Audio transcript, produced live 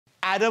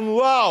Adam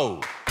Rowe.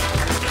 Hey.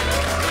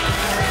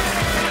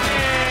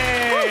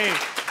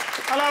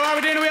 Hello, how are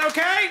we doing? Are we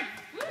okay?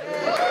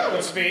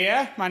 Good to be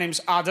here. My name's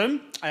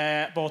Adam.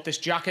 Bought this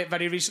jacket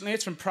very recently.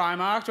 It's from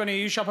Primark. Do any of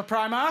you shop at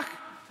Primark?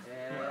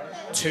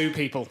 Yeah. 2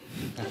 people.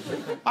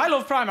 I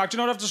love Primark. Do you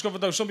know what I've discovered,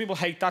 though? Some people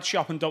hate that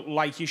shop and don't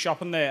like you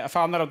shopping there. I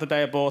found that out the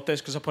day I bought this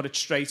because I put it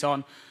straight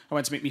on. I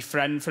went to meet my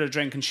friend for a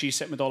drink and she's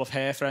sitting with all of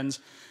her friends.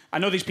 I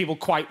know these people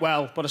quite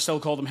well, but I still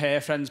call them her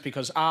friends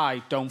because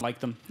I don't like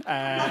them.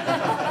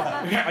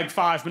 We get like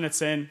 5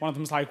 minutes in. One of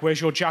them's like,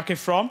 "Where's your jacket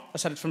from?" I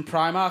said, "It's from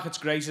Primark. It's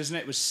great, isn't it?"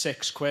 It was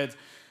 £6.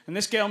 And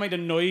this girl made a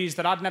noise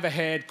that I'd never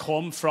heard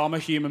come from a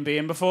human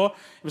being before.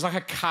 It was like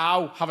a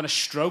cow having a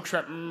stroke. She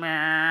went, "Meh."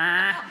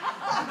 I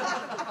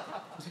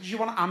was like, "Do you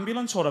want an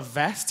ambulance or a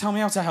vet? Tell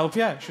me how to help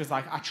you." She was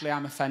like, "Actually,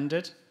 I'm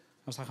offended."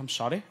 I was like, "I'm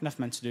sorry. I never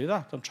meant to do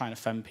that. Don't try and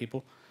offend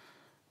people."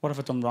 "What have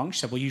I done wrong?" She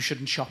said, "Well, you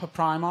shouldn't shop at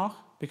Primark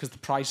because the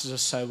prices are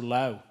so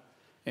low.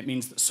 It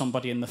means that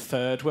somebody in the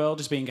third world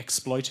is being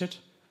exploited.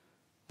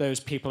 Those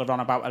people are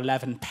on about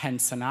 11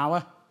 pence an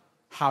hour.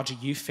 How do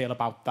you feel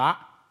about that?"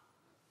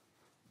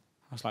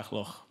 I was like,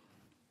 "Look,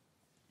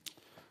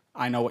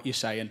 I know what you're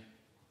saying,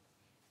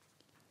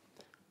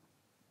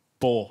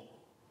 but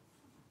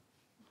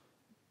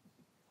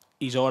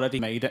he's already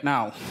made it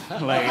now.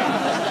 Like,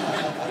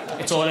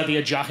 it's already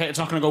a jacket. It's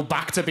not going to go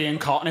back to being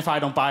cotton if I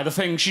don't buy the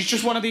thing." She's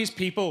just one of these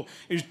people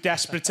who's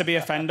desperate to be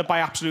offended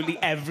by absolutely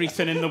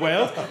everything in the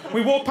world.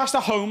 We walked past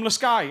a homeless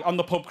guy on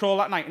the pub crawl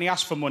that night and he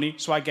asked for money,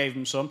 so I gave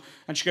him some.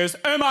 And she goes,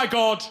 "Oh my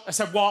God." I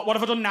said, "What? What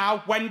have I done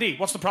now? Wendy,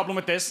 what's the problem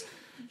with this?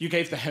 You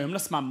gave the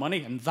homeless man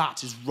money and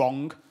that is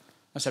wrong."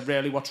 I said,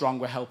 "Really, what's wrong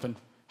with helping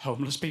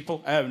homeless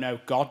people?" "Oh, no,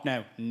 God,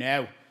 no,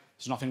 no.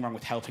 There's nothing wrong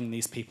with helping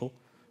these people,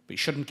 but you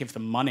shouldn't give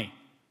them money.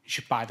 You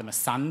should buy them a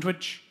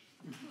sandwich."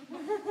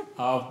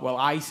 "Oh, well,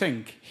 I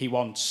think he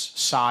wants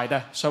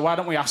cider, so why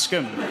don't we ask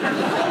him?"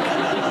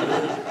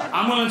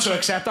 I'm willing to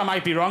accept I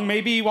might be wrong.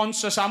 Maybe he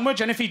wants a sandwich,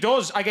 and if he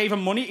does, I gave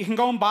him money. He can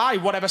go and buy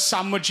whatever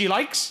sandwich he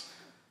likes.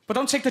 But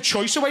don't take the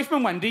choice away from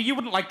him, Wendy. You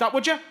wouldn't like that,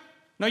 would you?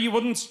 No, you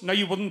wouldn't. No,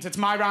 you wouldn't. It's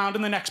my round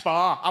in the next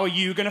bar. How are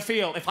you going to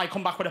feel if I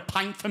come back with a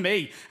pint for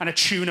me and a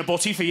tuna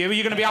butty for you? Are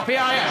you going to be happy,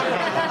 are you?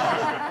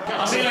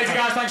 I'll see you later,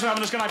 guys. Thanks for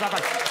having us. Good night. Bye-bye.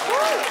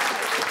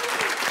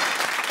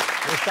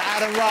 Mr.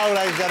 Adam Rowe,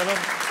 ladies and gentlemen.